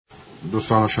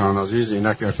دوستان و شنوندگان عزیز،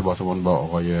 اینک ارتباطمون با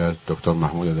آقای دکتر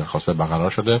محمود دلخواسته برقرار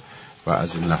شده و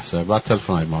از این لحظه بعد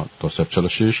تلفن ما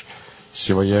 2046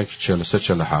 31 43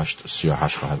 48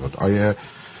 38 خواهد بود. آقای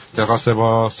دلخواسته،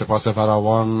 با سپاس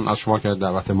فراوان از شما که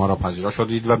دعوت ما را پذیرا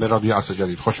شدید و به رادیو عصر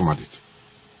جدید خوش اومدید.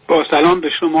 با سلام به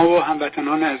شما و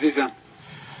هموطنان عزیزم.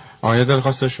 آقای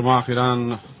دلخواسته، شما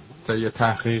اخیراً طی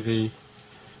تحقیقی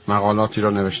مقالاتی را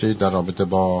نوشتید در رابطه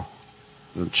با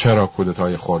چرا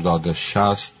کودتای خرداد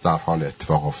 60 در حال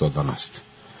اتفاق افتادن است.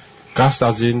 قصد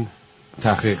از این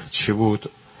تحقیق چی بود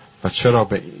و چرا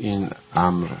به این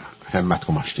امر همت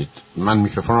گماشتید؟ من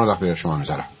میکروفون رو در اختیار شما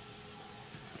میذارم.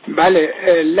 بله،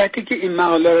 علتی که این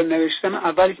مقاله رو نوشتم،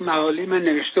 اول که مقاله من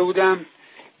نوشته بودم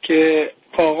که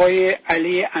آقای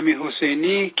علی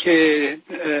امیرحسینی که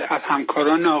از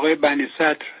همکاران آقای بنی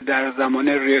صدر در زمان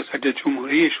ریاست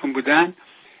جمهوریشون بودن،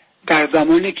 در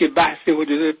زمانی که بحثی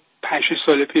حدود 5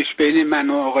 سال پیش بین من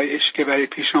و آقای اشکبری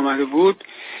پیش آمده بود،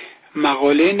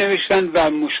 مقاله نوشتن و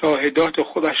مشاهدات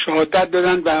خود و شهادت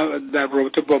دادن و در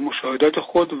رابطه با مشاهدات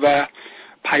خود و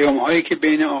پیام‌هایی که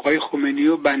بین آقای خمینی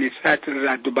و بنی صدر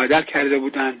رد و بدل کرده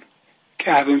بودند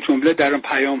که از اون جمله در اون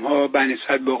پیام‌ها بنی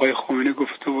صدر به آقای خمینی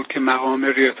گفته بود که مقام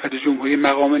ریاست جمهوری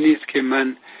مقام نیست که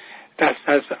من دست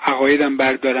از عقایدم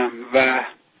بردارم و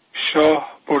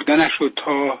شاه برده نشد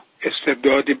تا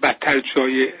استبدادی بدتر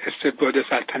جای استبداد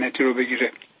سلطنتی رو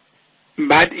بگیره.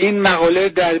 بعد این مقاله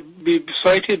در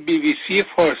سایت BBC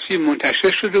فارسی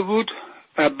منتشر شده بود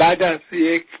و بعد از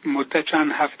یک مدت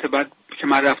چند هفته بعد که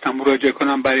من رفتم مراجعه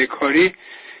کنم برای کاری،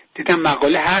 دیدم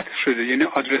مقاله حذف شده، یعنی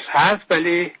آدرس هست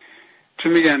ولی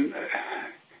چون میگن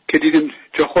که دیدم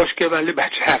جا خشکه ولی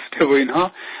بچه هفته و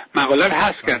اینها مقاله رو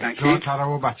حذف کردن چون طرف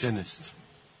و بچه نیست.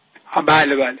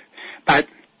 بله بعد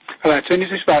بچه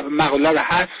نیستش و مقاله رو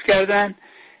حذف کردن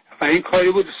و این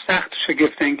کاری بود سخت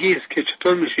شگفت‌انگیز که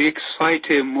چطور میشه یک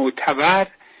سایت معتبر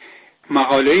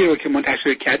مقاله‌ای رو که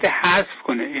منتشر کرده حذف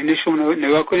کنه. یعنی شما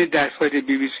نگاه کنید در سایت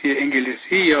BBC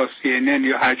انگلیسی یا CNN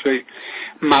یا هر جای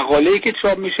مقاله‌ای که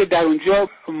چاپ میشه در اونجا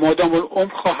مادام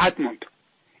العمر خواهد موند.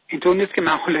 اینطور نیست که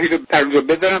مقاله‌ای رو در اونجا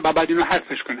بذارن و بعد اینو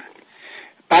حذفش کنن.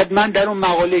 بعد من در اون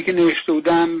مقاله‌ای که نوشته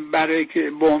بودم برای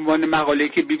که به عنوان مقاله‌ای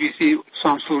که BBC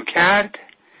سانسور کرد،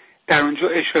 در اونجا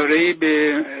اشاره‌ای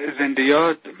به زنده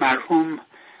یاد مرحوم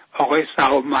آقای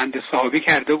مهندس صحابی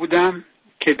کرده بودم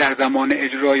که در زمان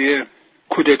اجرای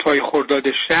کودتای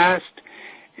خرداد 60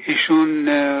 ایشون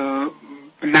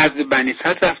نزد بنی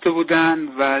صدر رفته بودن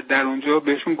و در اونجا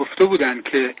بهشون گفته بودن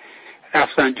که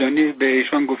رفسنجانی به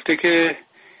ایشون گفته که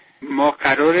ما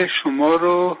قرار شما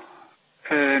رو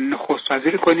نخست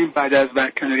وزیر کنیم بعد از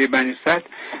برکناری بنی صدر،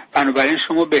 بنابراین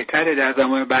شما بهتره در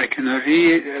زمان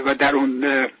برکناری و در اون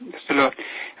اصطلاح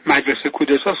مجلس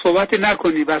کودتا صحبت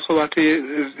نکنی و صحبت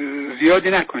زیادی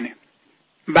نکنی.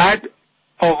 بعد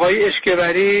آقای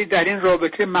اشکبری در این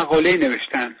رابطه مقاله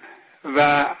نوشتن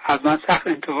و از من سخت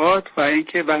انتقاد و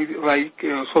اینکه و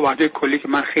صحبت کلی که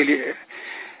من خیلی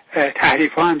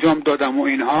تحریف ها انجام دادم و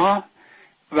اینها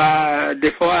و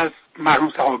دفاع از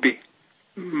مرحوم صحابی.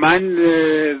 من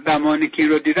زمانی که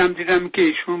این رو دیدم که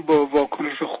ایشون با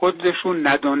واکنش خودشون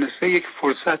ندانسته یک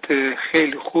فرصت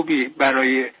خیلی خوبی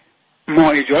برای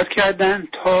ما ایجاد کردن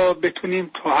تا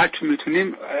بتونیم تا هر چه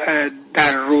میتونیم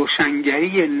در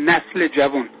روشنگری نسل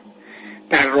جوان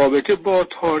در رابطه با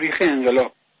تاریخ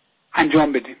انقلاب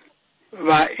انجام بدیم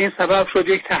و این سبب شد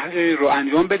یک تحقیق رو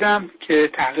انجام بدم که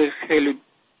تحقیق خیلی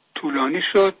طولانی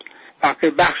شد. وقتی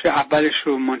بخش اولش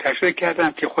رو منتشر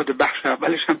کردم که خود بخش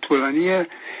اولش هم طولانیه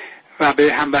و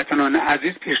به هموطنان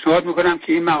عزیز پیشنهاد میکنم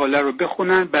که این مقاله رو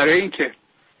بخونن، برای اینکه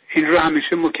این رو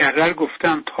همیشه مکرر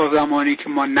گفتم تا زمانی که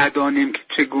ما ندانیم که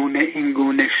چگونه این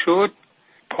گونه شد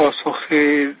پاسخ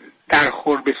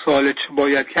درخور به سوال چه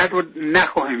باید کرد رو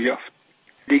نخواهیم یافت.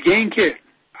 دیگه اینکه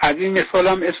از این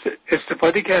مثالم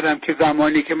استفاده کردم که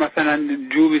زمانی که مثلا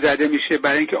جوبی زده میشه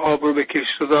برای اینکه آب رو به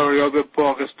کشتزار یا به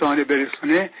باغستان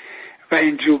برسونه و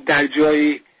این جوب در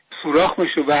جایی سوراخ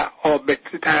میشه و آب به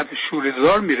طرف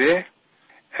شوره‌زار میره،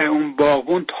 اون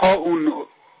باغون تا اون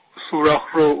سوراخ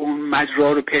رو اون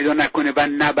مجرا رو پیدا نکنه و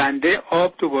نبنده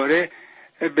آب دوباره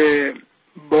به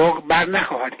باغ بر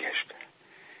نخواهد گشت.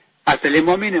 مسئله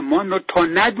ما اینه ما تا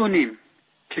ندونیم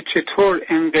که چطور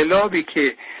انقلابی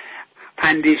که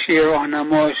اندیشه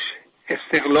راهنماش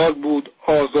استقلال بود،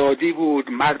 آزادی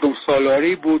بود، مردم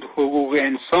سالاری بود، حقوق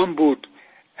انسان بود،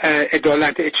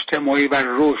 عدالت اجتماعی و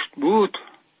رشد بود،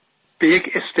 به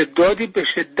یک استبدادی به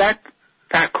شدت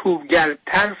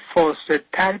تکوبگرتر،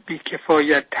 فاسدتر،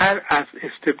 بیکفایتتر از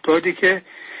استبدادی که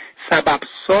سبب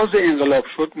ساز انقلاب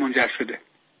شد منجر شده.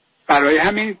 برای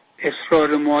همین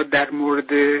اصرار ما در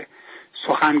مورد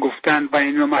سخن گفتن و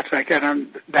اینو مطرح کردن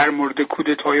در مورد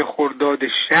کودتای خرداد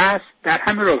 60 در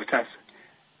همین رابطه است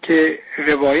که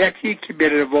روایتی که به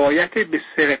روایت به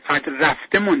سرقت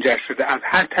رفته منجر شده. از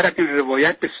هر طرف این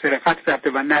روایت به سرقت رفته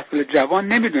و نسل جوان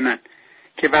نمیدونن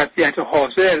که وضعیت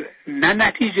حاضر نه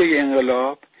نتیجه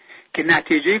انقلاب که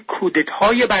نتیجه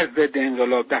کودتای بر ضد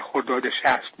انقلاب در خرداد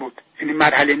 60 بود، یعنی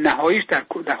مرحله نهاییش در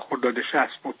خرداد 60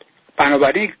 بود.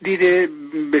 بنابراین دید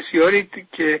بسیاری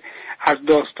که از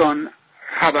داستان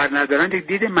خبر ندارن یک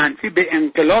دید منفی به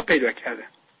انقلاب پیدا کرده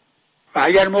و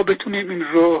اگر ما بتونیم این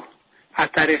رو از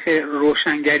طریق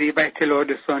روشنگری و اطلاع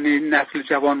رسانی نسل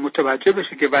جوان متوجه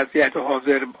بشه که وضعیت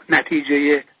حاضر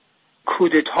نتیجه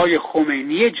کودتای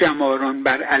خمینی جماران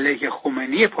بر علیه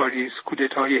خمینی پاریس،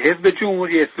 کودتای حزب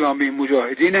جمهوری اسلامی،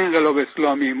 مجاهدین انقلاب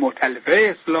اسلامی،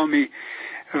 مؤتلفه اسلامی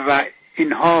و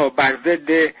اینها بر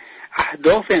ضد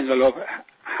اهداف انقلاب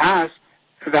هست،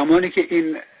 زمانی که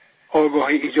این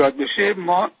آگاهی ایجاد بشه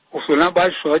ما اصولا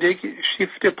باید شاهد یک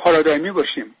شیفت پارادایمی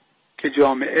باشیم که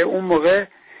جامعه اون موقع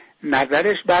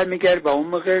نظرش برمیگرد و اون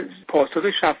موقع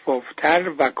پاسخ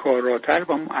شفافتر و کاراتر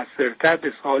و مؤثرتر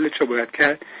به سوال چه باید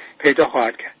کرد پیدا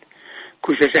خواهد کرد.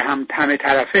 کوشش همه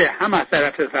طرفه، هم از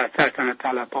طرف سلطنت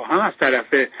طلبها، هم از طرف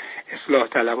اصلاح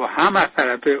طلبها، هم از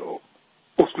طرف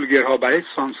اصولگرها برای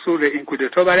سانسور این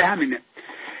کودتا برای همینه.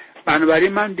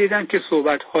 بنابراین من دیدم که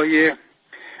صحبت‌های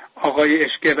آقای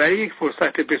اشکبری یک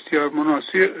فرصت بسیار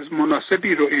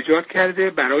مناسبی رو ایجاد کرده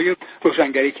برای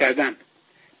روشنگری کردن.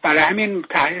 برای همین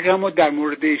تحقیقم رو در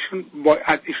مورد ایشون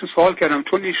از ایشون سوال کردم،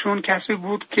 چون ایشون کسی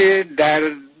بود که در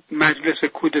مجلس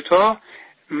کودتا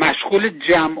مشغول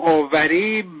جمع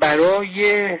آوری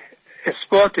برای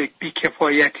اثبات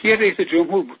بیکفایتی رئیس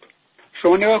جمهور بود.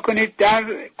 شما نگاه کنید در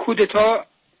کودتا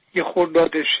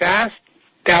خرداد 60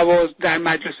 در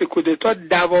مجلس کودتا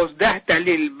 12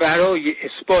 دلیل برای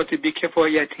اثبات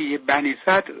بیکفایتی بنی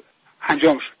صدر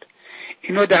انجام شد.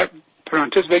 اینو در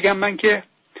پرانتز بگم من که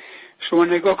شما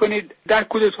نگاه کنید در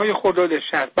کودتای خرداد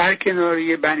 60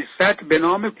 برکناری بنی صدر به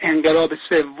نام انقلاب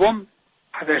سوم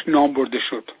ازش نام برده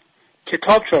شد.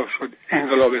 کتاب چاپ شد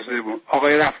انقلاب سوم.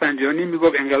 آقای رفسنجانی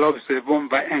میگفت انقلاب سوم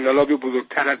و انقلاب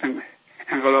بزرگتر از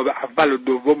انقلاب اول و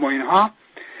دوم و اینها،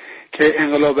 که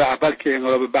انقلاب اول که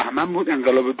انقلاب بهمن بود،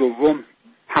 انقلاب دوم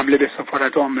حمله به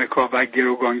سفارت آمریکا و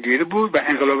گروگانگیری بود و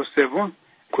انقلاب سوم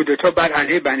کودتا بر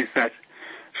علیه بنی صدر.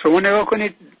 شما نگاه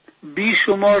کنید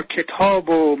بیشمار کتاب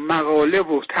و مقاله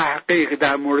و تحقیق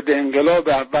در مورد انقلاب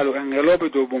اول و انقلاب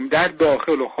دوم در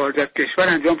داخل و خارج از کشور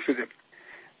انجام شده،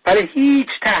 برای هیچ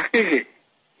تحقیقی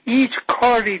هیچ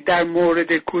کاری در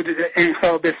مورد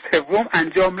انقلاب سوم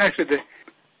انجام نشده.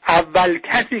 اول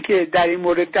کسی که در این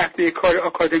مورد دسته کار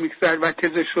آکادمیک زد و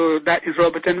تزش رو در این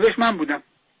رابطه نوشت من بودم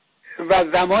و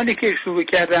زمانی که شروع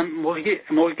کردم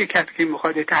موقعی که کسی که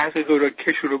میخواد تحقیق رو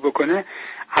که شروع بکنه،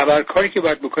 اول کاری که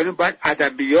باید بکنه باید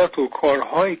ادبیات و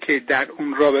کارهایی که در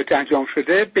اون رابطه انجام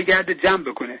شده بگرد جمع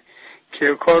بکنه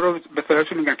که کار رو به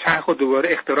صورتشون میگن چرخ و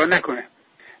دوباره اختراع نکنه.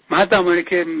 من زمانی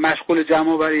که مشغول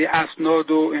جمع آوری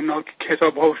اسناد و اینا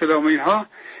کتاب ها شده و اینها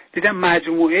دیدم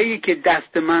مجموعه‌ای که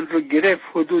دست من رو گرفت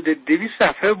حدود 200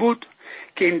 صفحه بود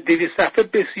که این 200 صفحه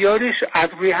بسیارش از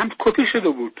روی هم کپی شده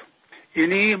بود.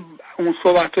 یعنی اون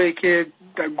صحبتایی که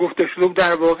گفته شده بود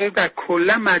در واقع در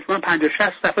کلا مجموعاً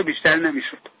 50-60 صفحه بیشتر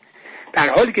نمیشد، در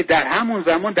حالی که در همون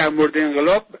زمان در مورد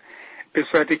انقلاب به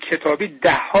صورت کتابی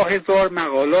 10,000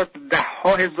 مقالات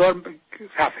 10,000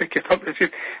 صفحه کتاب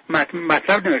رسید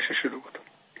مطلب نوشته شده بود.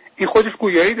 این خودش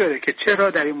گویایی داره که چرا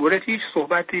در این مورد هیچ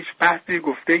صحبتی، هیچ بحثی،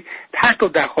 گفته حتی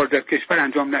در خارج از کشور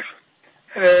انجام نشد.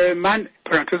 من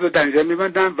پرانتز رو در اینجا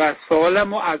میبندم و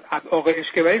سوالم رو از آقای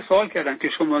اشکبری سوال کردم که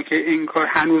شما که این کار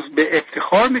هنوز به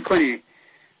افتخار میکنی،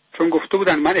 چون گفته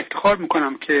بودن من افتخار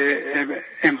میکنم که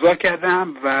امضا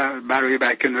کردم و برای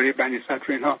برکناری بنی صدر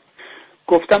و اینها،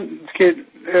 گفتم که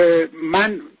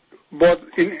من باز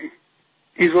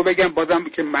این رو بگم بازم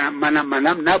که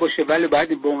منم نباشه، ولی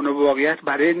باید به اون واقعیت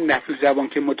برای نسل جوان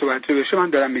که متوجه بشه من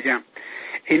دارم میگم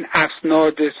این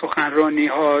اسناد سخنرانی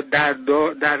ها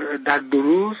در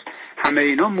دروس همه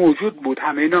اینا موجود بود،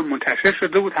 همه اینا منتشر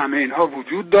شده بود، همه اینها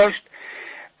وجود داشت،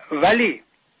 ولی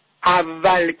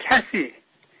اول کسی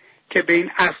که به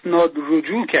این اسناد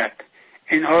رجوع کرد،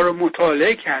 اینها رو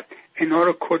مطالعه کرد، اینها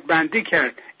رو کدبندی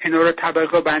کرد، اینها رو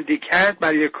طبقه بندی کرد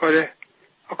برای کار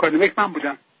آکادمیک من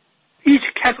بودم. هیچ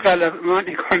کس غلط من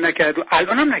این کار نکرد و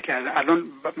الان هم نکرده.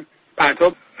 الان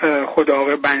بعدا خود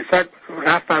آقای بنی صدر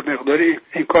رفت و مقدار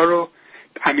این کار رو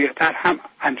عمیق‌تر هم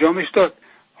انجامش داد.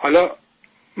 حالا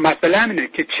مسئله اینه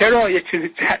که چرا یه چیزی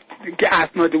که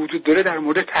اسناد وجود داره در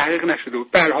مورد تحقیق نشده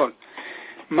بود. به هر حال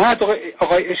من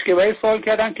آقای اشکبری سوال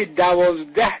کردم که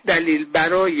 12 دلیل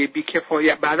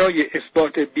برای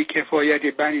اثبات بیکفایت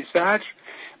بنی صدر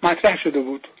مطرح شده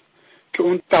بود که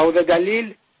اون 12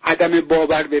 دلیل عدم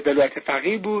باور به ولایت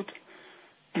فقیه بود،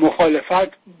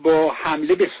 مخالفت با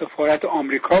حمله به سفارت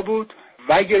آمریکا بود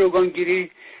و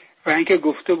گروگانگیری، و اینکه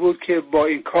گفته بود که با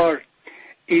این کار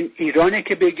این ایرانه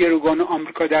که به گروگان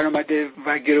آمریکا در آمده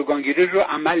و گروگانگیری رو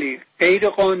عملی غیر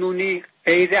قانونی،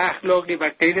 غیر اخلاقی و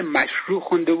غیر مشروع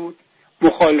خونده بود.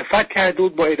 مخالفت کرده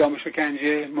بود با اعدام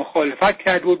شکنجه، مخالفت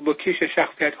کرده بود با کیش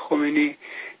شخصیت خمینی،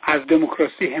 از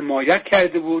دموکراسی حمایت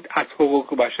کرده بود، از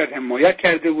حقوق بشر حمایت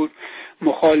کرده بود،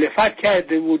 مخالفت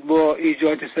کرده بود با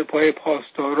ایجاد سپاه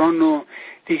پاسداران و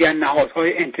دیگر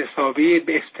نهادهای انتصابی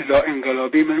به اصطلاح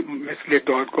انقلابی مثل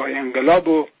دادگاه انقلاب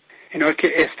و اینا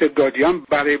که استبدادیان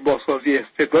برای بازسازی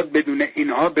استبداد بدون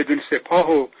اینها، بدون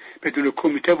سپاه و بدون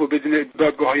کمیته و بدون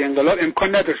دادگاه انقلاب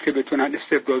امکان نداشت که بتونن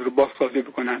استبداد رو بازسازی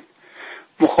بکنن.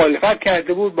 مخالفت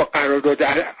کرده بود با قرارداد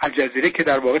الجزیره که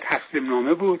در واقع تسلیم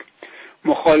نامه بود.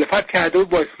 مخالفت کرده بود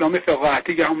با اسلام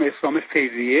فقاهتی یا هم اسلام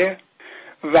فیضیه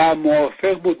و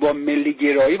موافق بود با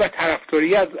ملیگرایی و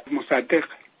طرفداری از مصدق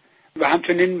و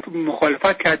همچنین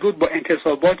مخالفت کرده بود با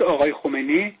انتصابات آقای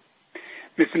خمینی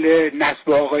مثل نصب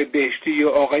آقای بهشتی و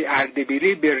آقای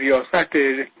اردبیلی به ریاست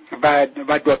و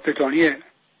دادستانی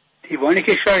دیوان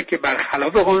کشور که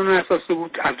برخلاف قانون اساسی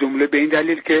بود، از جمله به این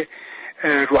دلیل که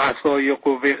رؤسای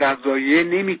قوه قضاییه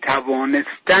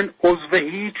نمیتوانستند عضو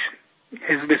هیچ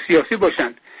حزب سیاسی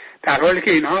باشند، در حالی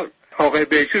که اینها آقای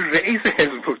بهشتی رئیس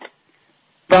حزب بود.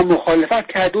 و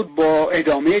مخالفت کرده بود با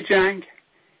ادامه جنگ،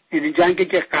 یعنی جنگی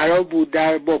که قرار بود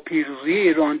با پیروزی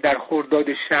ایران در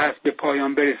خرداد 60 به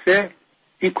پایان برسه.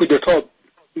 این کودتا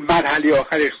مرحله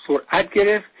آخرش سرعت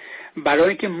گرفت برای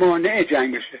اینکه مانع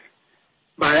جنگ بشه.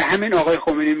 برای همین آقای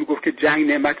خمینی میگفت که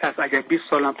جنگ نعمت هست، اگر 20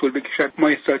 سال هم طول بکشد ما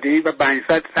ایستادیم و بنی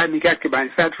صدر سعی میکرد که بنی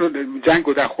صدر رو جنگ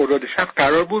رو در خرداد 60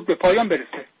 قرار بود به پایان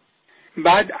برسه.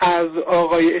 بعد از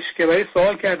آقای اشکبری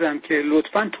سوال کردم که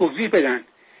لطفاً توضیح بدن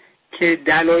که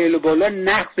دلایل بالا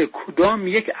نقض کدام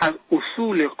یک از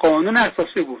اصول قانون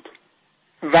اساسی بود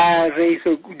و رئیس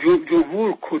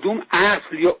جمهور کدوم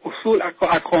اصل یا اصول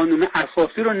از قانون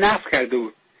اساسی رو نقض کرده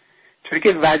بود، چون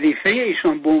که وظیفه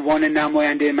ایشان به عنوان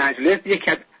نماینده مجلس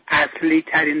یکی از اصلی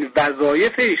ترین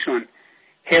وظایف ایشان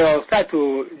حراست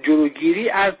و جلوگیری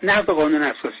از نقض قانون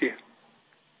اساسیه.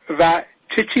 و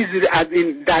چه چیزی از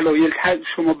این دلایل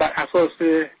شما بر اساس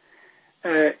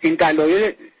این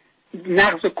دلایل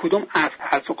نقض کدوم اصل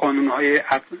از قانون‌های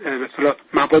به اصطلاح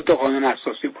مواد قانون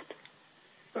اساسی بود؟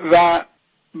 و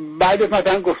بعد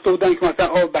مثلا گفته بودن که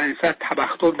مثلا بنی صدر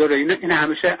تبختر داره، این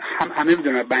همیشه همه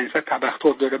میدونن بنی صدر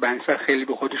تبختر داره، بنی صدر خیلی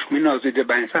به خودش مینازیده،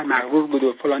 بنی صدر مغرور بوده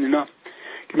و فلان اینا.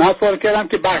 که من سوال کردم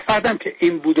که برفرضم که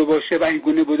این بوده باشه و این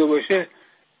گونه بوده باشه،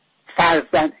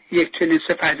 فرضاً یک چنین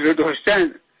صفتی رو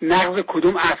داشتن، نقض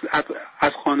کدوم اصل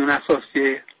از قانون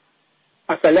اساسیه؟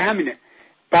 مسئله همینه.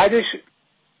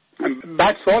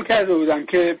 بعد سوال کرده بودم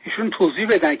که ایشون توضیح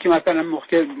بدن که مثلا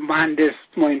موقع مهندس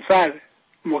معینفر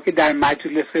موقع در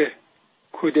مجلس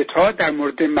کودتا در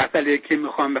مورد مسئله که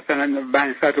میخوام مثلا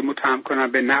بنی صدر رو متهم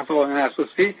کنن به نقض قانون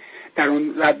اساسی، در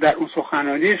اون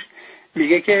سخنرانیش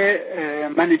میگه که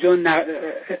من اینجا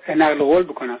نقل قول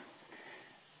بکنم.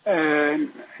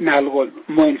 نقل قول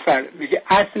معینفر میگه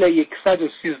اصل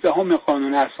 113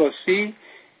 قانون اساسی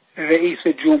رئیس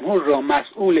جمهور را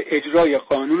مسئول اجرای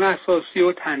قانون اساسی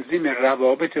و تنظیم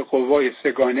روابط قوای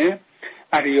سگانه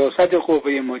و ریاست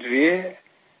قوه مجریه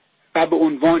و به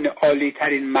عنوان عالی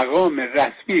ترین مقام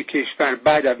رسمی کشور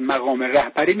بعد از مقام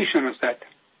رهبری میشناسد.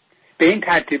 به این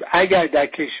ترتیب اگر در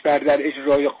کشور در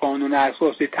اجرای قانون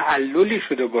اساسی تعللی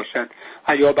شده باشد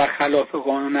و یا برخلاف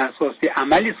قانون اساسی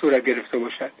عملی صورت گرفته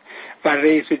باشد و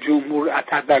رئیس جمهور از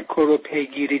تذکر و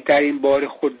پیگیری در این باره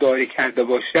خودداری کرده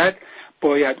باشد،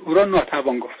 باید او را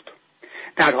ناتوان گفت.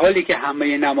 در حالی که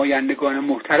همه نمایندگان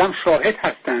محترم شاهد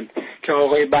هستند که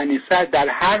آقای بنی صدر در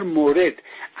هر مورد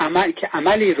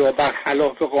عملی را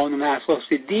برخلاف قانون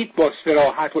اساسی دید با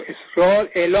صراحت و اصرار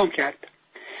اعلام کرد.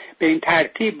 به این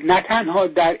ترتیب نه تنها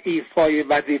در ایفای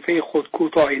وظیفه خود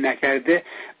کوتاهی نکرده،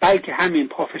 بلکه همین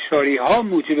پافشاری ها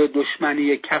موجب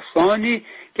دشمنی کسانی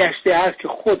گشته است که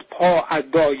خود پا از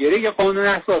دایره قانون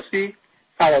اساسی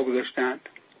فرا گذاشتند.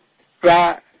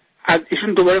 و از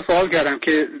ایشون دوباره سوال کردم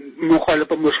که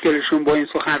مخالف مشکلشون با این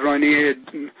سخنرانی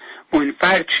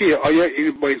منفر چیه؟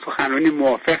 آیا با این سخنرانی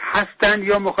موافق هستند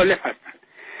یا مخالف هستند؟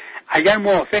 اگر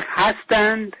موافق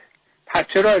هستند پس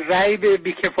چرا رأی به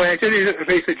بیکفایت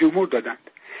رئیس جمهور دادند؟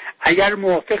 اگر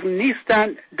موافق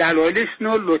نیستند دلایلشون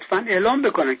رو لطفاً اعلام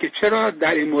بکنن که چرا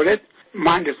در این مورد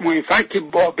مهندس منفر که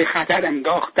با به خطر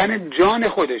انداختن جان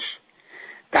خودش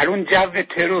در اون جو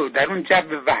ترور، در اون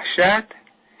جو وحشت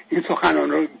این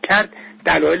سخنان رو کرد.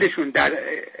 دلایلشون در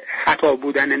خطا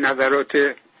بودن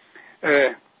نظرات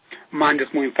مهندس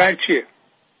موینفر چیه؟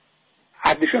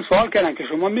 ازشون سوال کردن که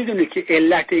شما میدونید که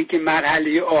علت ای که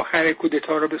مرحله آخر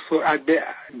کودتا رو به سرعت به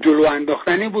جلو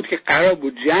انداختن بود که قرار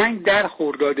بود جنگ در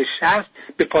خرداد 60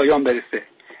 به پایان برسه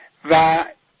و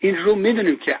این رو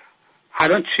میدونیم که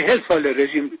الان 40 سال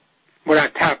رژیم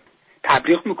مرتب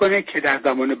تبلیغ میکنه که در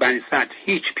زمان بنی صدر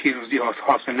هیچ پیروزی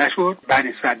حاصل نشد،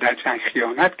 بنی صدر در جنگ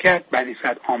خیانت کرد، بنی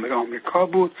صدر عامل آمریکا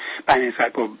بود، بنی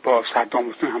صدر با صدام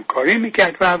حسین همکاری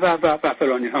میکرد و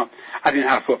فلانی ها از این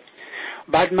حرفا.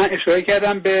 بعد من اشاره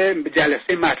کردم به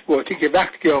جلسه مطبوعاتی که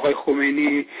وقتی که آقای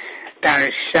خمینی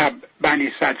در شب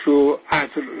بنی صدر رو از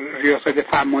ریاست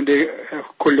فرمانده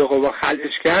کل قوا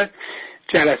خلعش کرد،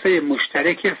 جلسه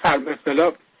مشترک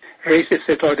اصطلاح رئیس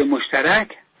ستاد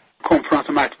مشترک کنفرانس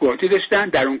مطبوعاتی داشتن.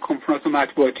 در اون کنفرانس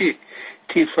مطبوعاتی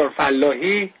تیمسار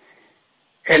فلاحی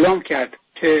اعلام کرد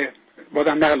که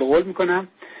بازم نقل قول میکنم،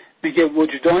 میگه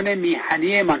وجدان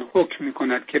میهنی من حکم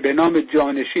میکند که به نام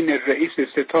جانشین رئیس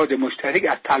ستاد مشترک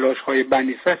از تلاش‌های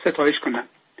بنی صدر ستایش کنم.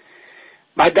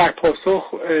 بعد در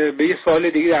پاسخ به یه سوال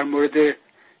دیگه در مورد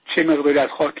چه مقداری از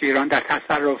خاک ایران در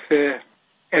تصرف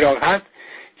عراق هست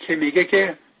که میگه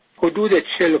که حدود 45%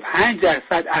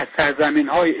 از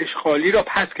سرزمین‌های اشغالی را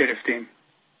پس گرفتیم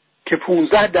که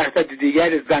 15% دیگر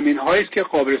زمین‌هایی است که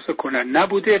قابل سکونت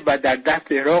نبوده و در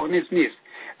دست عراق نیست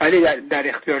ولی در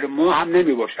اختیار ما هم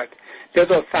نمی باشد.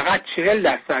 لذا فقط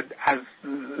 40% از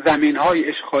زمین‌های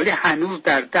اشغالی هنوز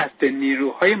در دست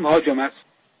نیروهای مهاجم است.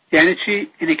 یعنی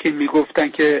چی؟ اینه که میگفتن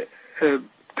که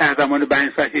در زمان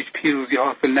بنی صدر هیچ پیروزی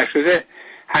حاصل نشده.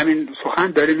 همین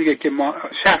سخن داره میگه که ما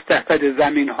 60%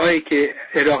 زمین‌هایی که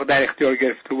عراق در اختیار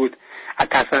گرفته بود از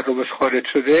تصرفش خارج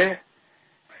شده.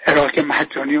 عراق که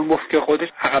مجانی و مفت که خودش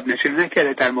عقب نشینی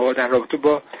نکرده در رابطه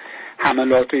با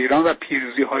حملات ایران و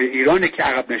پیروزی‌های ایرانه که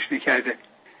عقب نشینی کرده.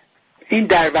 این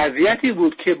در وضعیتی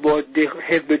بود که با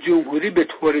حزب جمهوری به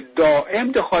طور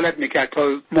دائم دخالت میکرد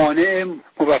تا مانع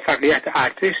موفقیت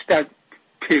ارتش در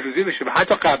پیروزی بشه و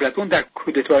حتی قبل از اون در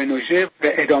کودتای نوژه و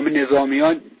اعدام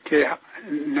نظامیان که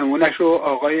نمونهش رو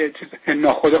آقای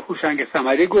ناخدا هوشنگ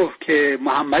ثمری گفت که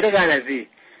محمد غرضی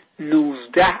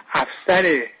 19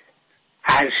 افسر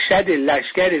ارشد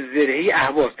لشکر زرهی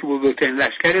اهواز که بزرگترین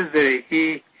لشکر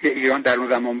زرهی ایران در اون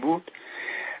زمان بود،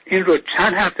 این رو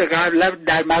چند هفته قبل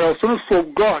در مراسم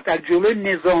صبحگاه در جلوی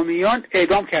نظامیان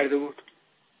اعدام کرده بود.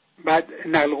 بعد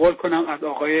نقل قول کنم از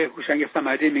آقای هوشنگ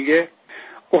ثمری، میگه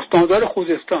استاندار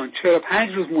خوزستان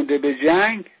 45 روز مونده به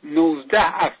جنگ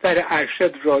 19 افسر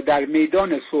ارشد را در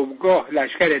میدان صبحگاه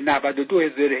لشکر 92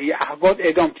 زرهی اهواز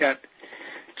اعدام کرد.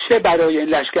 چه برای این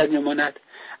لشکر میماند؟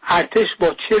 ارتش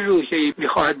با چه روحیه‌ای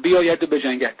میخواهد بیاید و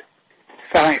بجنگد؟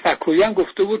 فرهنگ فکوری هم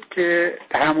گفته بود که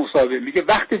در هم مصاحبه میگه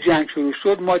وقتی جنگ شروع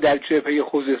شد ما در جبهه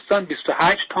خوزستان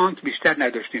 28 تانک بیشتر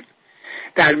نداشتیم.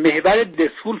 در محور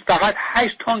دسفول فقط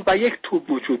 8 تانک و 1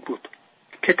 توپ موجود بود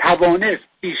که توانست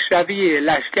پیشروی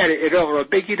لشکر عراق را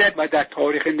بگیرد و در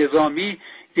تاریخ نظامی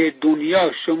یه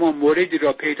دنیا شما موردی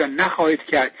را پیدا نخواهید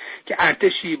کرد که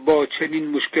ارتشی با چنین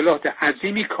مشکلات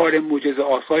عظیمی کار معجزه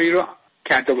آسایی را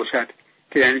کرده باشد،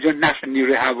 که در اینجا نقش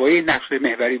نیروی هوایی نقش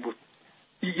محوری بود.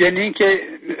 یعنی اینکه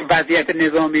وضعیت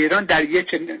نظامی ایران در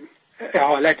یک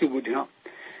حالتی بود.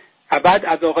 بعد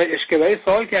از آقای اشکبری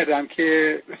سوال کردم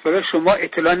که مثلا شما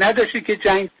اطلاع نداشتی که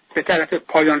جنگ به طرف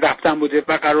پایان رفتن بوده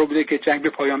و قرار بوده که جنگ به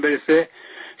پایان برسه؟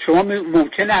 شما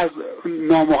ممکنه از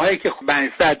نامه‌هایی که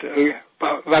بنی صدر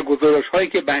و گزارش‌هایی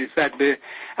که بنی صدر به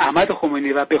احمد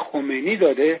خمینی و به خمینی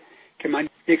داده که من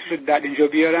یکیشو در اینجا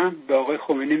بیارم، به آقای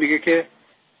خمینی میگه که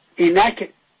اینک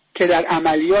که در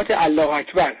عملیات الله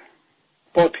اکبر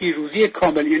با پیروزی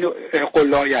کامل، یعنی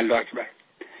قلای الله اکبر،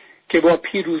 که با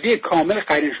پیروزی کامل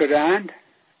قرین شدند،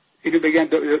 اینو بگن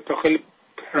داخل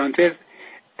پرانتز،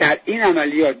 در این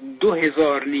عملیات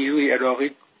 2000 نیروی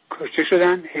عراقی کشته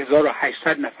شدند،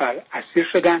 1800 نفر اسیر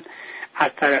شدند. از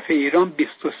طرف ایران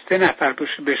 23 نفر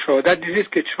به شهادت رسید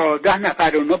که 14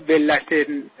 نفر اونا به علت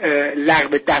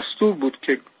لغو دستور بود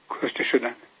که کشته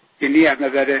شدند. یعنی از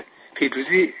نظر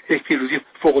پیروزی یک پیروزی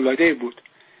فوق‌العاده بود.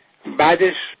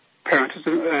 بعدش پرانتز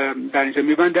در اینجا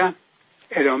میبندم،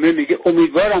 ادامه میگه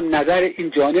امیدوارم نظر این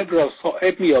جانب را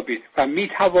صائب میابید و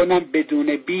میتوانم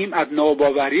بدون بیم از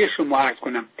ناباوری شما عرض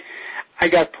کنم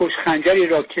اگر پشت خنجری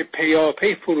را که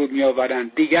پیاپی فرود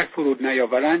میآورند دیگر فرود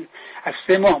نیاورند، از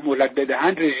 3 ماه مهلت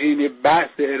بدهند، رژیم بعث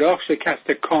عراق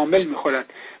شکست کامل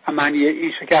میخورد و معنی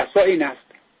این شکست ها این است.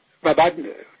 و بعد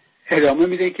ادامه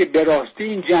میده که به راستی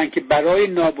این جنگ که برای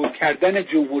نابود کردن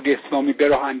جمهوری اسلامی به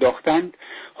راه انداختند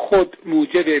خود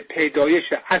موجب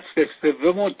پیدایش عصر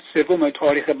سوم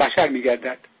تاریخ بشر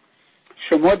می‌گردد.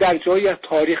 شما در جایی از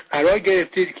تاریخ قرار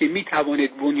گرفتید که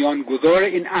می‌توانید بنیانگذار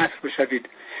این عصر بشوید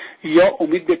یا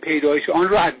امید به پیدایش آن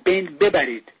را از بین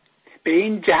ببرید. به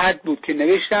این جهت بود که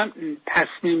نوشتم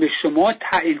تصمیم شما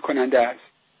تعیین کننده است.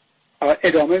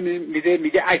 ادامه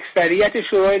میده اکثریت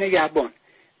شورای نگهبان،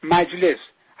 مجلس،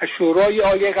 از شورای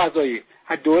عالی قضایی،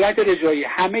 از دولت رجایی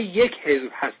همه یک حزب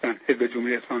هستند، حزب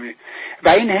جمهوری اسلامی، و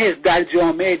این حزب در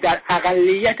جامعه در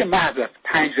اقلیت محض است.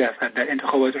 5% در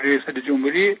انتخابات ریاست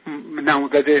جمهوری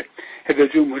نامزد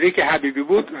حزب جمهوری که حبیبی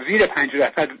بود زیر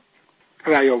 5%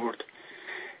 رأی آورد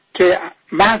که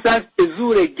محض است به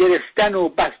زور گرفتن و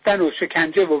بستن و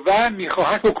شکنجه و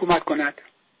میخواهد حکومت کند.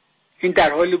 این در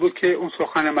حالی بود که اون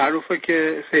سخن معروفه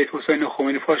که سید حسین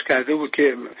خمینی فاش کرده بود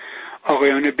که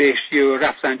آقایان بهشتی و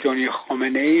رفسنجانی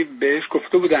خامنه‌ای بهش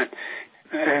گفته بودن،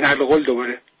 نقل قول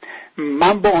دوباره،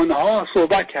 من با آنها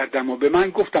صحبت کردم و به من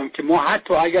گفتم که ما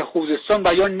حتی اگر خوزستان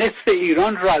و یا نصف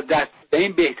ایران را از دست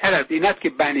بدهیم بهتر از این است که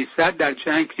بنی صدر در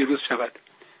جنگ پیروز شود.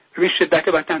 ببین شدت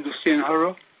وطن دوستی اینها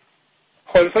رو.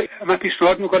 خلاصه من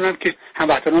پیشنهاد میکنم که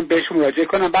هموطنان بهش مراجعه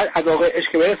کنن. بعد از آقای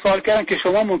اشکبری سوال کردم که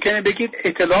شما ممکنه بگید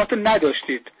اطلاعات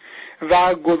نداشتید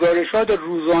و گزارشات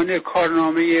روزانه،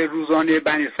 کارنامه روزانه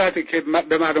بنی صدر که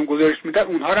به مردم گزارش میدن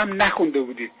اونها رو هم نخونده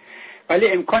بودید، ولی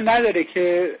امکان نداره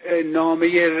که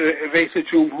نامه رئیس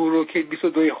جمهور رو که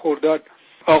 22 خرداد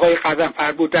آقای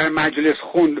قزنفر بود در مجلس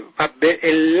خوند و به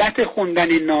علت خوندن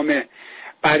این نامه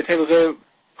بر طبق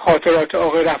خاطرات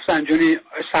آقای رفسنجانی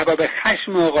سبب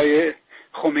خشم آقای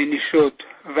خمینی شد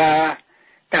و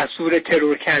دستور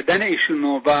ترور کردن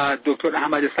ایشونو و دکتر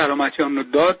احمد سلامتیان رو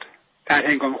داد در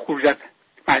هنگام خروج از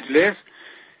مجلس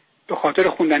به خاطر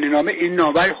خوندن نامه. این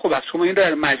نامه خوب است، شما این رو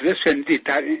در مجلس شنیدید.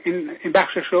 در این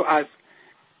بخشش رو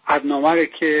از نامه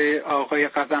که آقای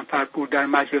قزنفرپور در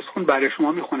مجلس خوند برای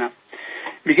شما میخونم.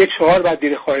 میگه 4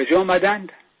 وزیر خارجه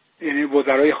آمدند، یعنی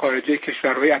وزرای خارجه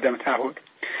کشورهای عدم تعهد،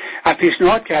 و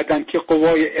پیشنهاد کردند که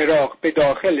قوای عراق به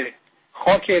داخل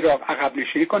خاک عراق عقب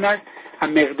نشینی کنند و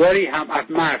مقداری هم از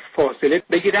مرز فاصله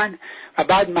بگیرند و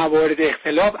بعد موارد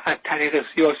اختلاف از طریق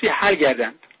سیاسی حل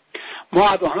گردند. ما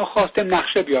از آنها خواستیم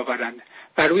نقشه بیاورند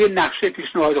و روی نقشه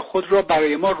پیشنهاد خود را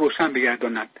برای ما روشن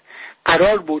بگردانند.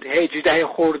 قرار بود 18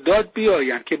 خرداد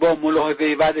بیایند که با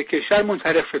ملاحظه وضع کشور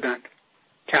منصرف شدند،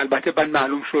 که البته بعد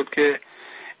معلوم شد که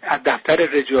از دفتر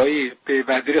رجایی به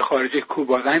وزیر خارجه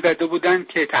کوبا زنگ زده بودند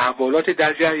که تحولات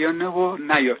در جریان و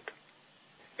نیاد.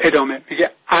 ادامه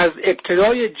میگه از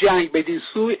ابتدای جنگ بدین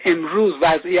سو امروز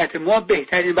وضعیت ما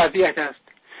بهترین وضعیت است.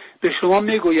 به شما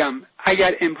میگویم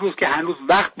اگر امروز که هنوز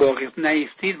وقت باقی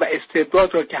نایستید و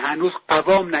استبداد را که هنوز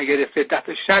قوام نگرفته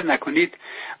دفع شر نکنید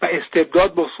و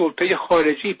استبداد با سلطه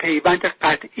خارجی پیوند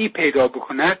قطعی پیدا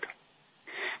بکند،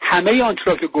 همه آنچه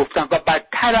را که گفتم و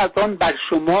بدتر از آن بر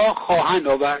شما خواهند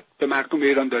آورد. به مردم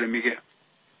ایران داره میگه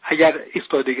اگر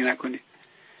ایستادگی نکنید.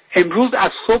 امروز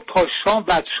از صبح تا شام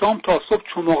و از شام تا صبح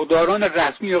چمقداران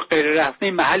رسمی و غیر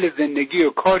رسمی محل زندگی و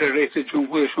کار رئیس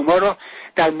جمهور شما را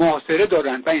در محاصره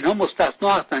دارند و اینها مستثنا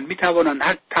هستند. میتوانند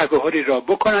هر تظاهری را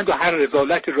بکنند و هر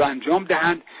رذالتی را انجام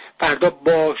دهند. فردا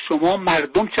با شما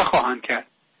مردم چه خواهند کرد؟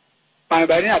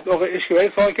 بنابراین از آقای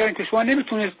اشکبری سوال کردن که شما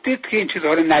نمیتونستید که این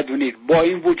چیزها رو ندونید، با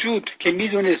این وجود که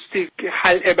میدونستید که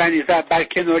خلع بنی صدر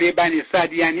برکناری بنی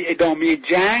صدر یعنی ادامه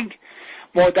جنگ.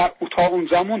 ما تا اون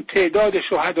زمان تعداد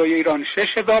شهدای ایران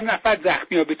 6,000 نفر،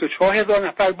 زخمی‌ها 24,000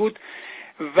 نفر بود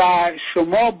و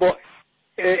شما با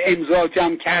امضا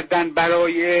جمع کردن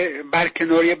برای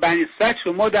برکناری بنی صدر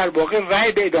شما در واقع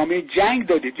رأی به ادامه جنگ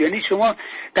دادید. یعنی شما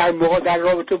در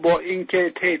رابطه با این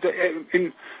که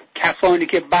این کسانی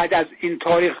که بعد از این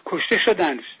تاریخ کشته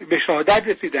شدن به شهادت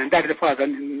رسیدن در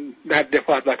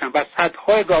دفاع از وطن و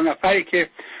صدها هزار نفری که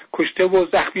کشته و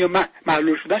زخمی و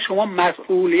معلول شدن، شما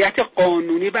مسئولیت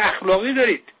قانونی و اخلاقی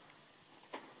دارید.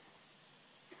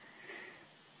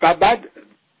 و بعد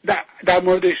در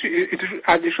مورد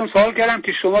از ایشون سوال کردم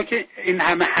که شما که این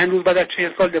همه هنوز بعد از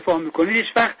 40 سال دفاع میکنید، هیچ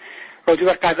وقت راجع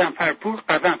به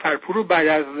قزنفرپور رو بعد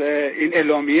از این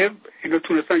اعلامیه اینو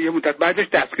تونستن یه مدت بعدش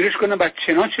دستگیرش کنن و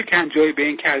چنانچه کنجایی به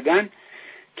این کردن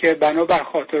که بنابر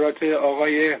خاطرات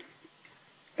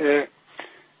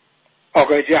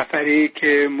آقای جعفری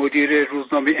که مدیر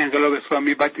روزنامه انقلاب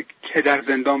اسلامی بعد که در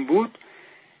زندان بود،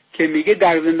 که میگه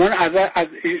در زندان از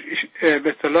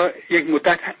به اصطلاح یک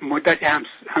مدتی هم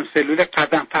سلول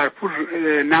قزنفرپور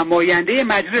نماینده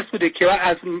مجلس بوده که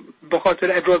از به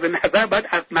خاطر ابراز نظر باید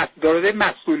از دارای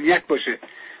مسئولیت باشه.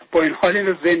 با این حال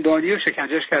اینو زندانی و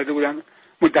شکنجهش کرده بودن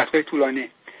مدت‌های طولانی.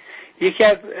 یکی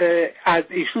از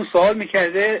ایشون سوال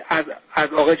میکرده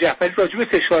از آقای جعفری راجع به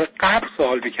فشار قبر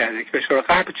سوال میکرده که فشار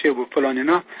قبر چه بود فلان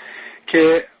اینا،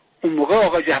 که اون موقع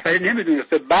آقا جعفری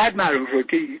نمیدونسته، بعد معلوم شد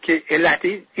که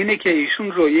علتی اینه که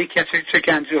ایشون رو یک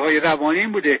شکنجه های روانی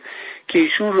بوده که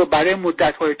ایشون رو برای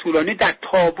مدت های طولانی در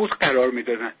تابوت قرار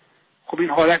میدادن. خب این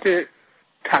حالت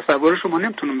تصورش ما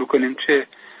نمیتونیم بکنیم چه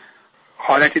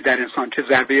حالتی در انسان، چه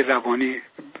ضربه روانی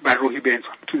بر روحی به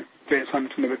انسان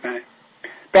میتونه بزنه.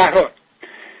 به هر حال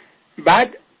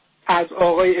بعد از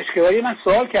آقای اشکوایی من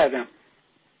سوال کردم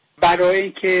برای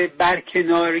اینکه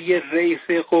برکناری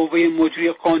رئیس قوه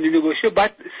مجری قانونی باشه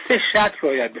باید 3 شرط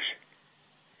رعایت بشه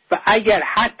و اگر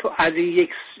حتی از این یک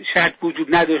شرط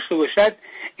وجود نداشته باشد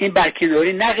این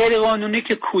برکناری نه غیر قانونی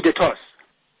که کودتاست.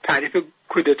 تعریف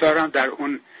کودتا هم در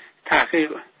اون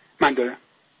تحقیق من دارم.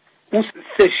 اون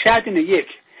 3 شرط اینه: 1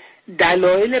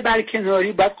 دلایل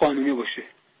برکناری باید قانونی باشه،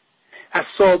 از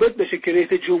ثابت بشه که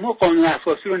رئیس جمهور قانون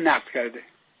اساسی رو نقض کرده.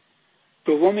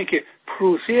 2 که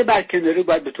پروسه برکناری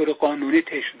باید به طور قانونی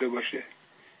طی شده باشه.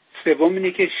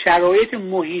 3 که شرایط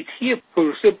محیطی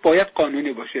پروسه باید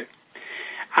قانونی باشه،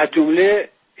 از جمله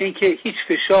اینکه هیچ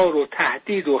فشار و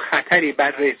تهدید و خطری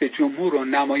بر رئیس جمهور و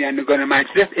نمایندگان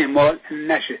مجلس اعمال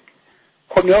نشه.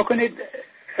 خب نگاه کنید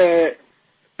به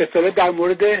اصطلاح در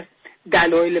مورد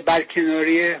دلایل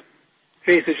برکناری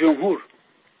رئیس جمهور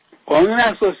قانون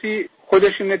اساسی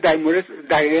خودش در مورد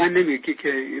دقیقا نمیگه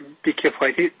که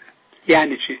بی‌کفایتی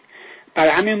یعنی چی. برای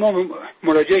همین ما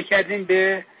مراجعه کردیم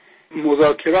به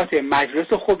مذاکرات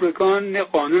مجلس خبرگان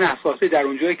قانون اساسی در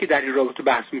اونجایی که در این رابطه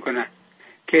بحث میکنن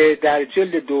که در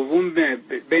جلد 2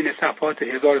 بین صفحات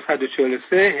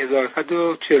 1143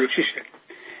 1146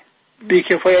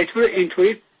 بی‌کفایتی رو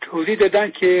اینطوری توضیح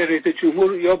دادن که رئیس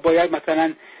جمهور یا باید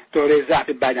مثلا دارای ضعف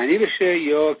بدنی بشه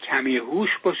یا کمی هوش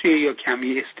باشه یا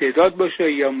کمی استعداد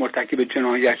باشه یا مرتکب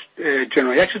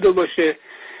جنایت شده باشه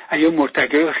یا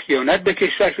مرتکب خیانت به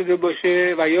کشور شده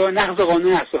باشه و یا نقض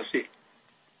قانون اساسی.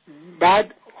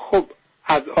 بعد خب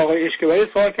از آقای اشکوایی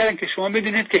سوال کردن که شما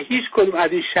میدونید که هیچ کدوم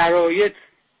از این شرایط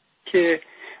که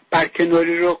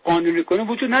برکناری رو قانونی کنه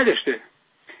وجود نداشته.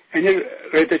 یعنی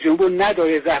رئیس جمهور نه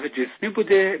دارای ضعف جسمی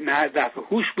بوده، نه ضعف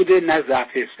هوش بوده، نه ضعف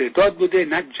استعداد بوده،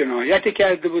 نه جنایت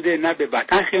کرده بوده، نه به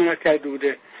وطن خیانت کرده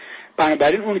بوده.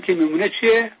 بنابراین اون که میمونه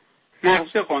چیه؟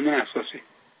 نقض قانون اساسی.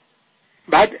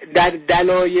 بعد در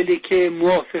دلایلی که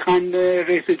موافقن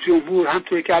رئیس جمهور،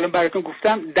 همطوری که الان براتون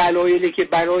گفتم، دلایلی که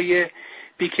برای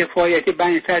بی‌کفایتی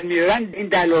بنی سر میارن، این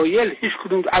دلایل هیچ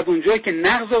کدوم از اونجایی که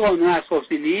نقض قانون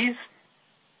اساسی نیست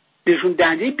نشون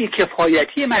دهنده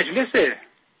بی‌کفایتی مجلسه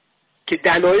که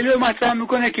دلایل رو مطرح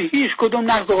میکنه که هیچ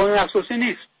کدوم نقض قانون اساسی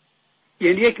نیست.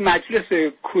 یعنی یک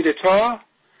مجلس کودتا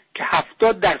که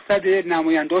 70%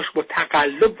 نماینداش با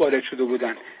تقلب وارد شده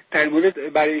بودن. در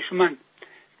مورد برای ایشون من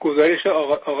گزارش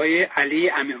آقای علی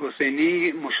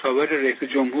امیرحسینی مشاور رئیس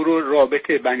جمهور و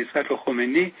رابط بنی صدر و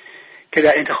خمینی که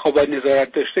در انتخابات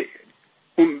نظارت داشته،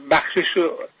 اون بخشش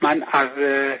رو من از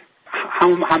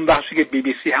هم بخشی که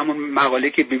BBC، همون مقاله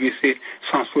که BBC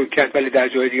سانسور کرد ولی در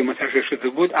جای دیگه منتشر شده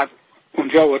بود، از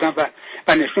اونجا آوردم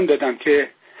و نشون دادم که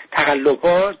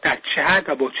تقلب‌ها در چه حد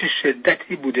و با چه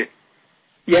شدتی بوده.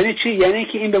 یعنی چی؟ یعنی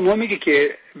که این به ما میگه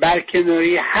که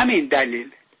برکناری همین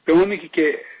دلیل به ما میگه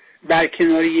که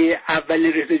برکناری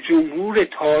اولین رئیس جمهور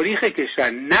تاریخ کشور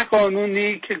نه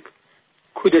قانونی که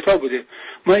کودتا بوده.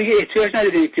 ما دیگه احتیاج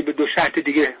نداریم که به 2 شرط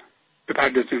دیگه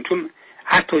بپردازیم، چون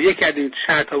حتی یک از این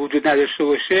شرط‌ها وجود نداشته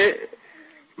باشه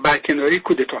برکناری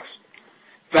کودتاست.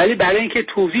 ولی برای اینکه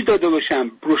توضیح داده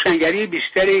باشم، روشنگری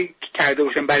بیشتری کرده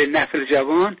باشم برای نسل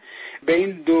جوان، به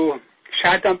این 2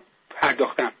 شرطم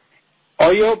پرداختم.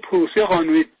 آیا پروسه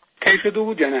قانونی طی شده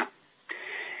بود یا نه؟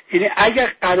 یعنی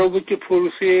اگر قرار بود که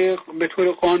پروسه به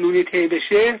طور قانونی طی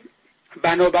بشه،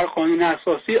 بنابر قانون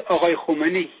اساسی آقای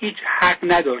خمینی هیچ حق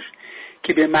نداشت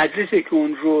که به مجلسی که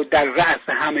اون رو در رأس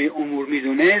همه امور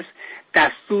میدونست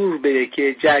دستور بده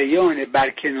که جریان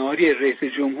برکناری رئیس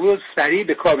جمهور سریع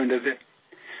به کار بندازه،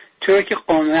 چرا که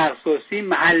قانون اساسی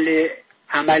محل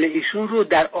عمل ایشون رو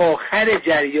در آخر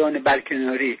جریان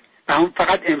برکناری و هم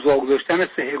فقط امضا گذاشتن و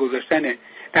صحیح گذاشتن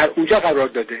در اونجا قرار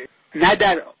داده، نه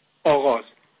در آغاز.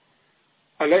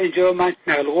 حالا اینجا من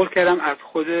نقل قول کردم از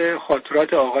خود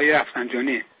خاطرات آقای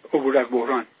رفسنجانی عبور از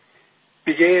بحران.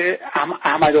 میگه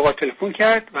احمد آقا تلفن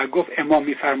کرد و گفت امام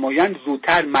میفرمایند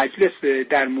زودتر مجلس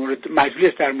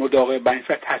در مورد آقای بنی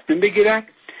صدر تصمیم بگیرد.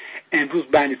 امروز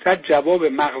بنی صدر جواب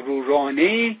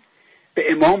مغرورانه‌ای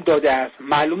به امام داده است،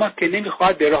 معلومات که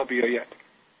نمیخواد به راه بیاید.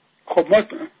 خب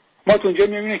ما اونجا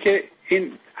میبینیم که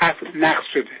این اصل نقض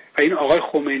شده و این آقای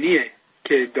خمینیه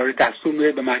که داره دستور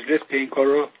میده به مجلس که این کار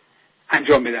رو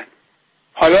انجام بدن.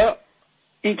 حالا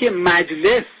اینکه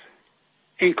مجلس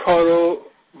این کار رو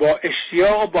با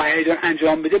اشتیاق و با هیجان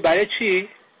انجام بده برای چی؟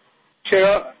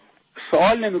 چرا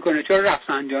سوال نمیکنه چرا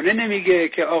رفسنجانی نمیگه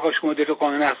که آقا شما دارید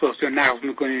قانون اساسی رو نقض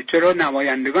میکنید؟ چرا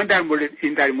نمایندگان در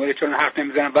مورد چرا حرف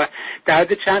نمیزنن و در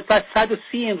حد چند ساعت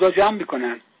 130 امضا جمع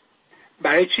میکنن؟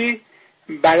 برای چی؟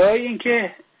 برای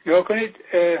اینکه نگاه کنید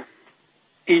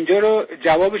اینجا رو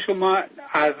جواب شما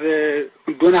از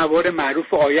دو نوار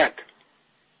معروف آیت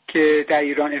که در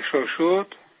ایران افشا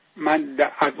شد من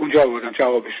از اونجا آوردم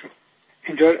جوابشو.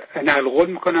 اینجا نقل قول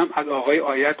میکنم از آقای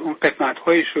آیت اون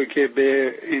قسمت‌هایش رو که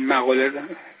به این مقاله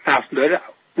رفت داره،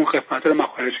 اون قسمت رو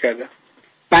مخارج کرده.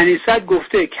 بنی اسد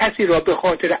گفته کسی را به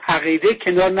خاطر عقیده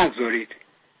کنار نگذارید.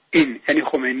 این یعنی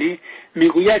خمینی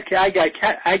میگوید که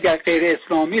اگر غیر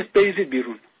اسلامی است بریزید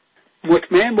بیرون.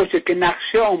 مطمئن باشید که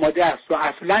نقشه آماده است و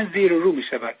اصلا زیر رو می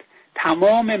شود.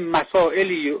 تمام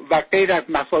مسائلی و غیر از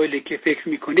مسائلی که فکر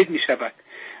می کنید می شود.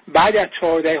 بعد از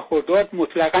 14 خرداد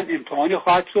مطلقاً امتحانی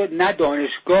خواهد شد، نه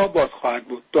دانشگاه باز خواهد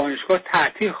بود، دانشگاه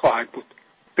تعطیل خواهد بود.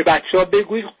 به بچه‌ها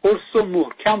بگویید قرص و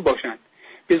محکم باشند،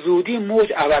 به زودی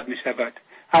موج عوض می شود.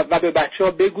 و به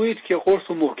بچه‌ها بگویید که قرص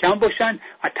و محکم باشند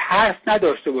و ترس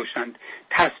نداشته باشند.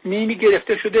 تصمیمی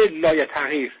گرفته شده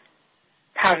لایتغییر،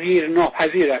 تغییر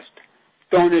ناپذیر است.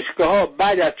 دانشگاه‌ها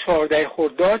بعد از 14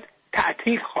 خرداد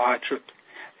تعطیل خواهد شد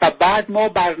و بعد ما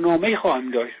برنامه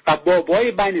خواهیم داشت و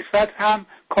بابای بنی اسد هم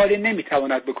کاری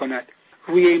نمیتواند بکند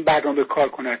روی این برنامه کار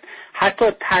کند. حتی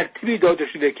ترتیبی داده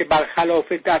شده که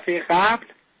برخلاف دفعه قبل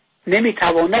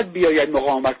نمیتواند بیاید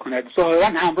مقاومت کند، ظاهرا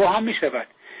همراه هم میشود.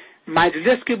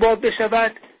 مجلس که باز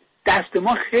بشود دست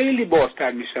ما خیلی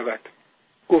بازتر میشود.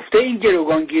 گفته این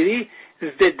گروگانگیری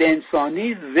ضد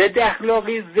انسانی، ضد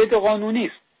اخلاقی، ضد قانونی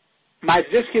است.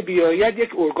 مجلس که بیاید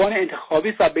یک ارگان انتخابی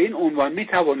است و به این عنوان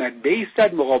میتواند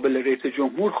بایستد مقابل رئیس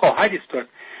جمهور خواهد ایستاد.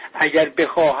 اگر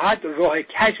بخواهد راه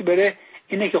کج بره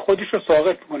اینه که خودش رو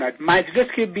ساقط کند. مجلس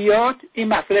که بیاد این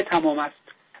مسئله تمام است.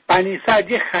 بنی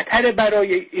اسد یک خطر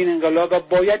برای این انقلاب و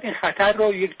باید این خطر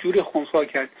رو یک جوری خنثی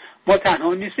کرد. ما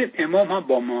تنها نیستیم، امام هم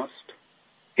با ماست.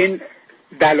 این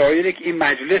دلایلی که این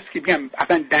مجلس که میگم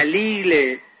اصلا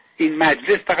دلیل این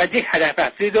مجلس فقط یک هدف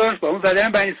اصلی داشت و اون زدن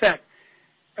بنی اسد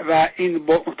و این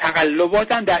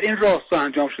تقلبات هم در این راستا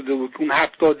انجام شده بود. اون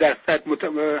 70%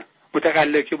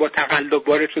 متقلب که با تقلب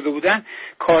وارد شده بودن،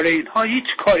 کار اینها هیچ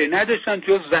کاری نداشتن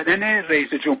جز زدن رئیس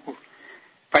جمهور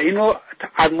و اینو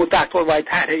از مدت‌ها و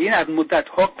طرح این از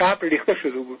مدت‌ها قبل ریخته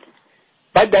شده بود.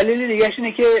 بعد دلیل دیگه‌اش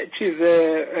اینه که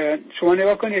شما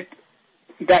نگاه کنید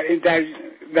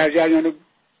در جریان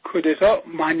کودتا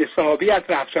مهندس صحابی از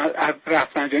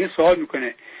رفسنجانی سوال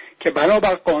میکنه که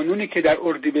بنابر قانونی که در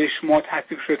اردیبهشت ماه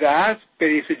تصویب شده است به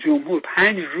رئیس جمهور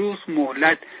 5 روز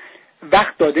مهلت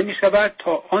وقت داده می شود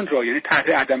تا آن را یعنی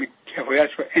طرح عدم کفایت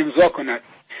را امضا کند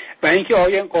و اینکه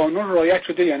آیا این قانون رعایت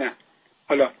شده یا نه.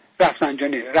 حالا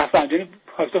رفسنجانی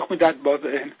پاسخ میداد باز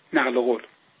نقل قول.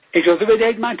 اجازه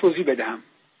بدهید من توضیح بدهم.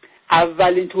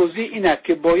 اولین توضیح این است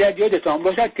که باید یادتان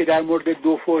باشد که در مورد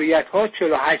دو فوریت ها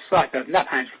 48 ساعت است، نه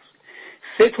 5 روز.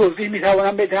 3 توضیح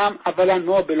میتوانم بدهم. اولا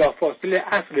ما بلافاصله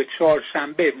عصر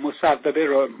چهارشنبه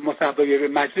مصوبه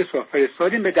مجلس را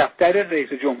فرستادیم به دفتر رئیس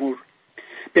جمهور.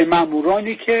 به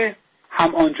مامورانی که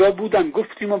هم آنجا بودن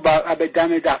گفتیم و به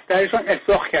دم دفترشان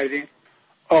احضاح کردیم.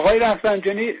 آقای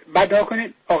رفسنجانی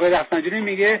آقای رفسنجانی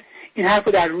میگه این حرف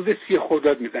در روز 30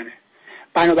 خرداد میزنه.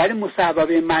 بنابراین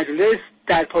مصوبه مجلس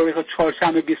در تاریخ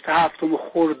چهارشنبه 27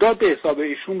 خرداد به حساب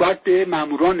ایشون باید به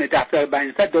ماموران دفتر بنی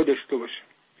اسد داده شده باشه.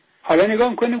 حالا نگاه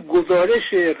میکنیم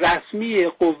گزارش رسمی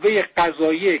قوه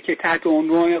قضاییه که تحت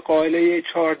عنوان قائله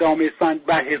 14 اسفند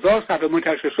بر 1000 صفحه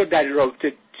منتشر شد در این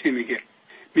رابطه چی میگه؟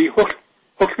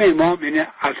 حکم امام یعنی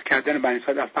عزل کردن بنی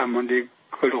اسد از فرمانده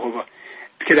کل قوا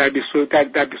که در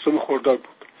 20 خرداد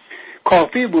بود.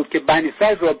 کافی بود که بنی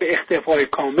اسد را به اختفای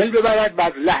کامل ببرد و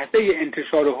از لحظه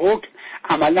انتشار حکم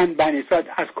عملا بنی اسد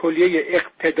از کلیه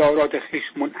اقتدارات خویش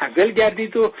منعزل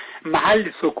گردید و محل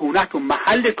سکونت و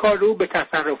محل کار رو به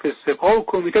تصرف سپاه و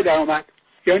کمیته درآمد.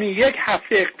 یعنی 1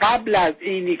 هفته قبل از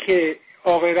اینی که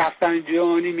آقای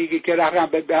رفسنجانی میگه که رفتن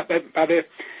به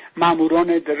ماموران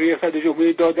ریاست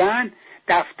جمهوری دادن،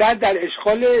 دفتر در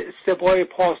اشغال سپاه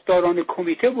پاسداران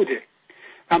کمیته بوده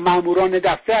و ماموران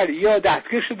دفتر یا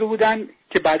دستگیر شده بودن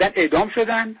که بعداً اعدام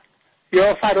شدن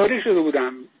یا فراری شده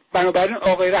بودن. بنابراین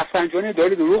آقای رفسنجانی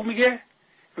داره دروغ میگه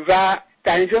و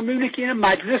در اینجا میبینه که این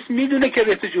مجلس میدونه که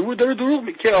رئیس جمهور داره دروغ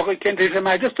میگه، که آقای رئیس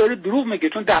مجلس داره دروغ میگه،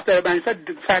 چون دفتر بنی اسد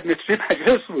 100 متری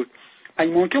مجلس بود.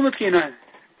 این ممکن بود که اینا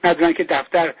ندونن که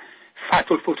دفتر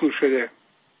فتح الفتوح شده.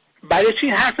 برای چی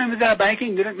حرف نمیزنن؟ برای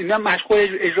اینکه اینا مشغول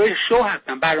اجرای شو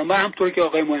هستن. برنامه همونطور که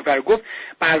آقای منفر گفت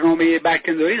برنامه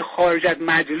برکنداری خارج از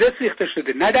مجلس ریخته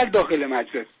شده، نه در داخل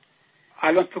مجلس.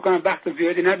 الان فکر کنم وقت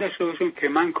زیادی نداشته باشم که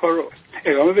من کار رو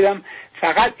ادامه بدم،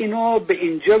 فقط اینو به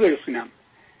اینجا برسونم.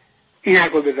 این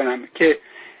حرف رو بزنم که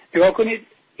نگاه کنید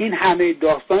این همه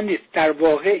داستان نیست. در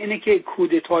واقع اینه که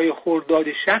کودتای خرداد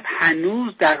 60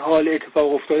 هنوز در حال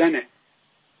اتفاق افتادنه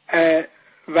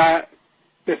و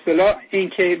به اصطلاح این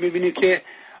که میبینید که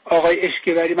آقای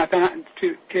اشکوری مثلا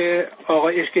که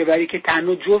آقای اشکوری که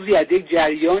تنها جزئی از یک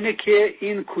جریانه که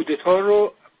این کودتا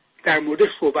رو در موردش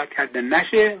صحبت کرده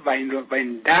نشه و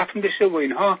این دفن بشه و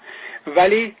اینها،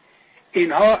 ولی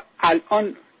اینها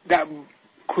الان در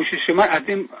کوشش من از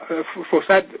این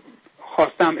فرصت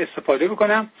خواستم استفاده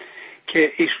بکنم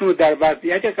که ایشون رو در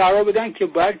وضعیت قرار بدن که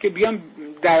باید که بیان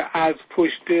در از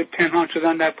پشت پنهان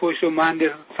شدن در پشت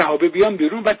مهندس صحابه بیان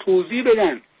بیرون و توضیح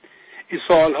بدن این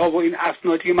سوالها و این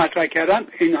اسنادی که مطرح کردن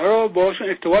اینها رو باهاشون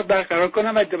ارتباط برقرار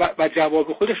کنن و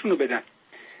جواب خودشون رو بدن.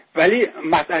 ولی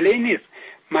مسئله نیست،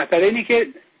 مسئله اینه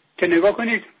که نگاه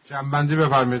کنید جنبندی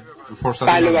بفرمایید فرصت.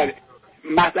 بله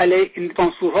مسئله این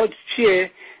سانسورها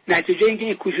چیه؟ نتیجه اینکه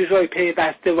این کوشش‌های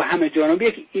پیوسته و همه جانبه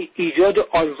یک ایجاد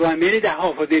آلزایمری در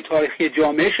حافظه تاریخی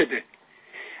جامعه شده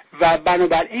و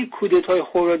بنابراین کودتای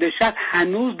خرداد 60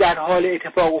 هنوز در حال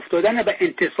اتفاق افتادن و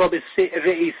انتصاب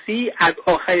رئیسی از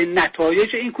آخرین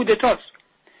نتایج این کودتاست.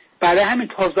 برای همین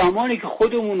تا زمانی که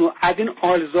خودمون رو از این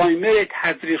آلزایمر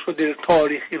تزریق شده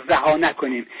تاریخی رها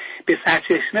نکنیم، به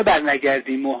سرچشمه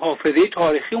برنگردیم و حافظه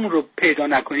تاریخیمون رو پیدا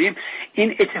نکنیم،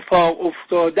 این اتفاق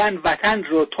افتادن وطن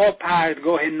رو تا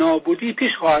پرتگاه نابودی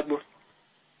پیش خواهد برد.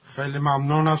 خیلی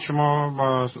ممنون از شما و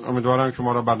امیدوارم که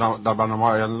ما را در برنامه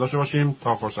آینده داشته باشیم.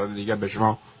 تا فرصت دیگر به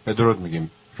شما بدرود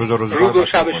میگیم. روز و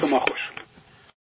شب شما خوش.